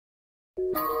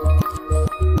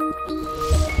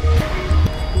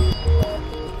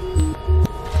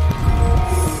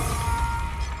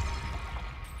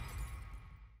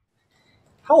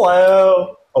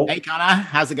Hello. Oh, Hey Connor,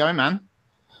 how's it going, man?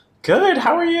 good.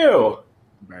 How are you?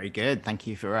 Very good. Thank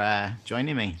you for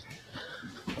joining me.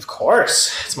 Of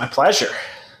course. It's my pleasure.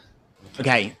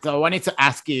 Okay, so I wanted to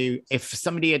ask you if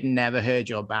somebody had never heard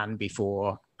your band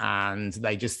before and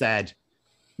they just said,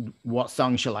 "What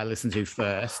song shall I listen to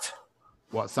first?"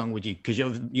 What song would you? Because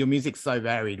your music's so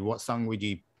varied. What song would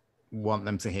you want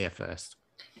them to hear first?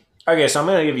 Okay, so I'm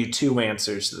going to give you two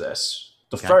answers to this.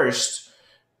 The Okay. first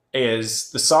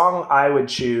is the song I would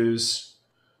choose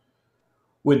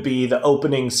would be the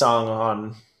opening song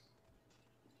on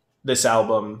this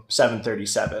album,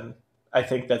 737. I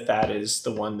think that that is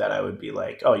the one that I would be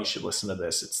like, oh, you should listen to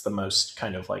this. It's the most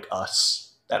kind of like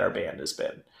us that our band has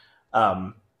been.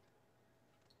 Um,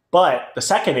 but the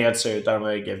second answer that I'm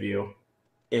going to give you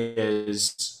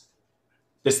is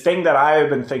this thing that I've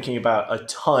been thinking about a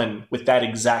ton with that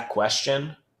exact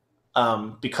question.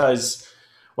 Because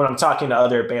when I'm talking to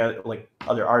other band, like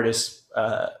other artists,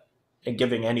 and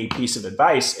giving any piece of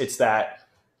advice, it's that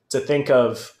to think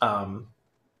of,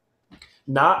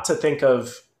 not to think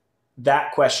of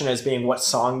that question as being what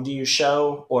song do you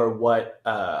show or what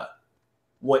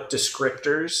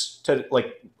descriptors to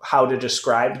like how to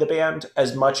describe the band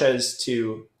as much as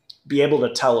to be able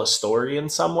to tell a story in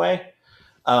some way.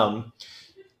 Um,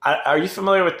 are you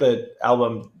familiar with the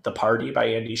album "The Party" by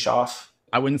Andy Schaaf?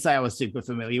 I wouldn't say I was super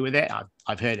familiar with it.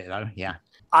 I've heard it though. Yeah.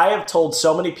 I have told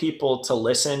so many people to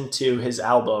listen to his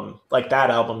album, like that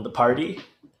album, "The Party,"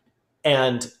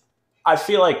 and I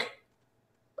feel like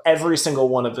every single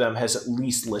one of them has at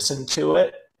least listened to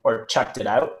it or checked it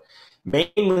out,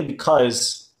 mainly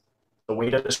because the way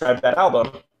to describe that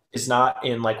album is not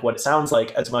in like what it sounds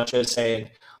like as much as saying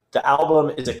the album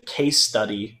is a case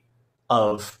study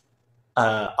of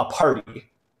a party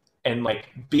and like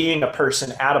being a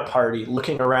person at a party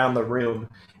looking around the room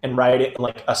and writing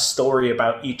like a story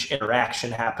about each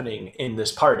interaction happening in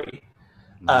this party.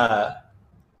 uh,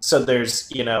 so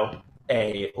there's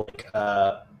a like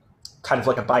kind of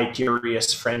like a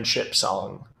bi-curious friendship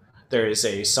song. There is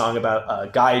a song about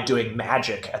a guy doing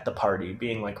magic at the party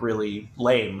being like really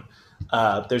lame.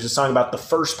 There's a song about the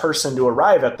first person to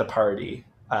arrive at the party,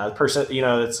 the person,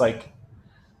 it's like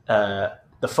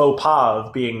the faux pas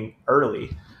of being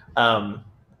early. um,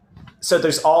 so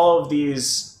there's all of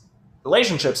these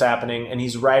relationships happening and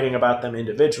he's writing about them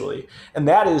individually, and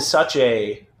that is such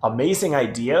a amazing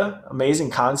idea,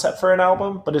 amazing concept for an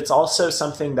album. But it's also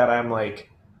something that I'm like,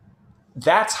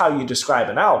 that's how you describe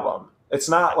an album. It's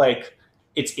not like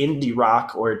it's indie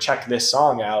rock or check this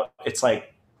song out. It's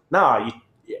like, nah,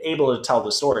 you're able to tell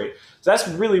the story. So that's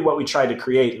really what we tried to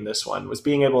create in this one, was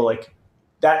being able, like,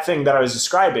 that thing that I was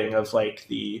describing of like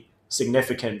the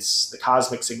significance, the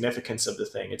cosmic significance of the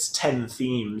thing. It's 10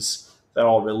 themes that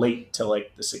all relate to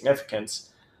like the significance.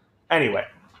 Anyway,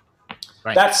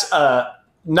 Right. that's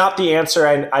not the answer.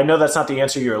 I know that's not the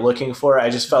answer you're looking for. I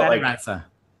just felt like Answer.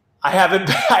 I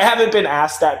haven't been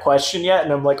asked that question yet,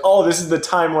 and I'm like, oh, this is the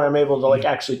time where I'm able to like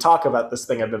actually talk about this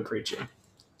thing I've been preaching.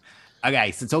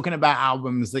 Okay, so talking about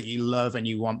albums that you love and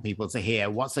you want people to hear,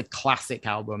 what's a classic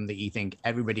album that you think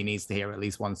everybody needs to hear at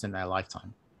least once in their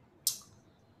lifetime?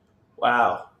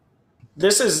 Wow,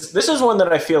 this is one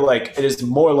that I feel like it is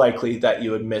more likely that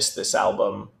you would miss this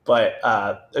album. But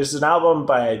there's an album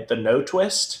by the No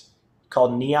Twist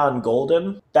called Neon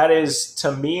Golden. That is,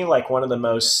 to me, like one of the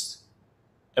most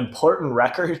important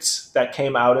records that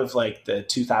came out of like the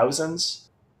 2000s.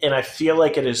 And I feel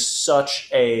like it is such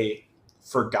a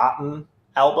forgotten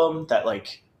album that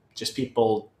like just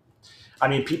people, I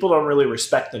mean, people don't really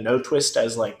respect the No Twist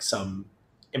as like some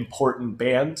important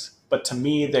band, but to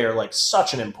me they're like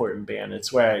such an important band.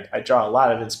 It's where I draw a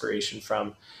lot of inspiration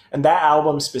from. And that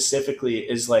album specifically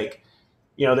is like,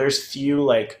 there's few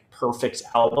like perfect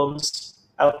albums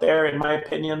out there in my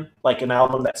opinion, like an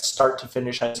album that start to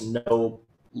finish has no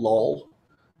lull.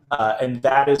 And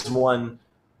that is one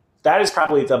that is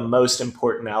probably the most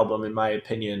important album in my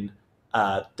opinion,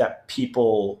 that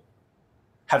people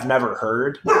have never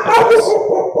heard.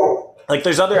 Like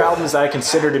there's other albums that I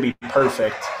consider to be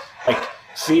perfect. Like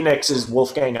Phoenix is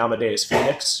Wolfgang Amadeus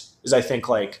Phoenix is, I think,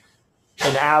 like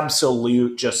an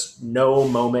absolute just no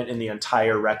moment in the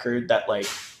entire record that like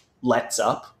lets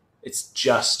up. It's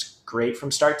just great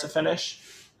from start to finish.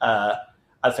 I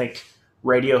think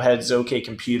Radiohead's OK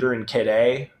Computer and Kid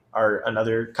A are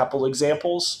another couple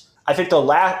examples. I think the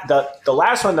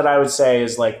last one that I would say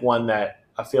is like one that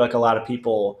I feel like a lot of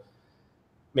people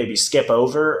maybe skip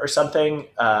over or something.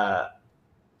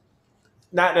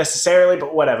 not necessarily,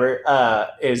 but whatever,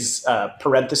 is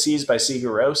Parentheses by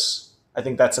Sigur Rós. I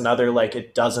think that's another, like,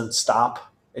 it doesn't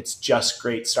stop. It's just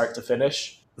great start to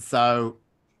finish. So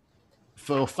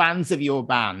for fans of your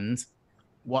band,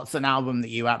 what's an album that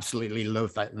you absolutely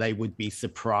love that they would be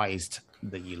surprised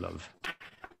that you love?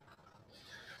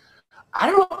 I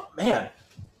don't know, man.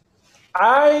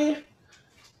 I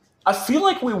feel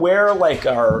like we wear like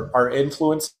our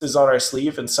influences on our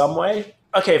sleeve in some way.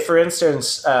 Okay, for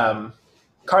instance,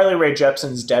 Carly Rae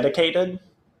Jepsen's Dedicated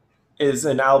is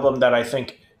an album that I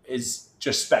think is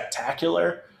just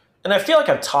spectacular. And I feel like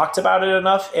I've talked about it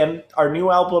enough, and our new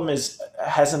album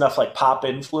has enough like pop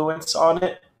influence on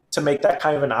it to make that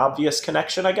kind of an obvious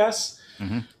connection, I guess.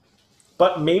 Mm-hmm.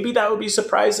 But maybe that would be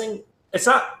surprising. It's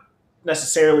not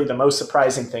necessarily the most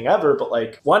surprising thing ever, but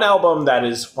like one album that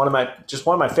is one of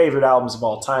my favorite albums of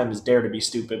all time is Dare to Be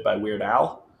Stupid by Weird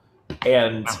Al.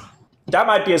 And that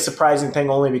might be a surprising thing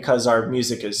only because our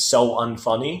music is so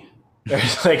unfunny.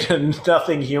 There's like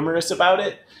nothing humorous about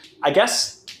it. I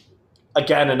guess,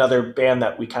 again, another band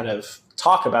that we kind of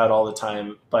talk about all the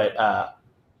time, but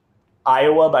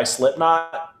Iowa by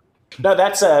Slipknot. No,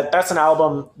 that's an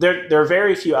album. There are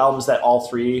very few albums that all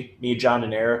three, me, John,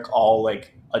 and Eric, all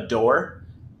like adore.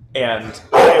 And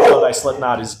Iowa by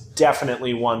Slipknot is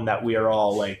definitely one that we are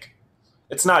all like,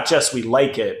 it's not just we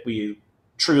like it, we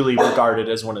truly regard it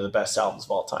as one of the best albums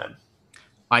of all time.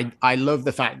 I love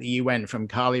the fact that you went from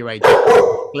Carly Rae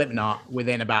to Slipknot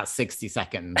within about 60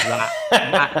 seconds.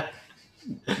 That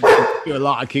a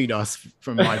lot of kudos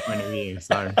from my point of view.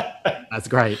 So that's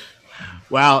great.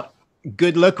 Well,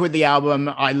 good luck with the album.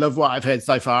 I love what I've heard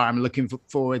so far. I'm looking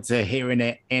forward to hearing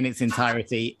it in its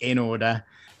entirety, in order.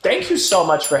 Thank you so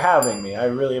much for having me. I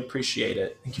really appreciate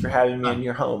it. Thank you for having me in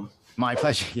your home. My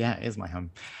pleasure. Yeah, it is my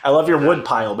home. I love your wood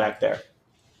pile back there.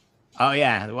 Oh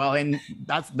yeah. Well,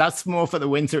 that's more for the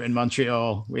winter in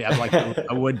Montreal. We have like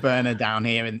a wood burner down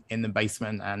here in the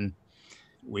basement, and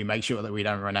we make sure that we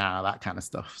don't run out of that kind of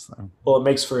stuff. So, well, it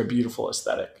makes for a beautiful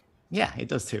aesthetic. Yeah, it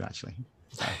does too, actually.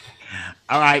 So,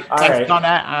 all right. Thanks, Connor,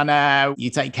 and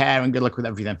you take care and good luck with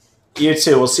everything. You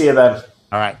too. We'll see you then.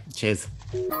 All right. Cheers.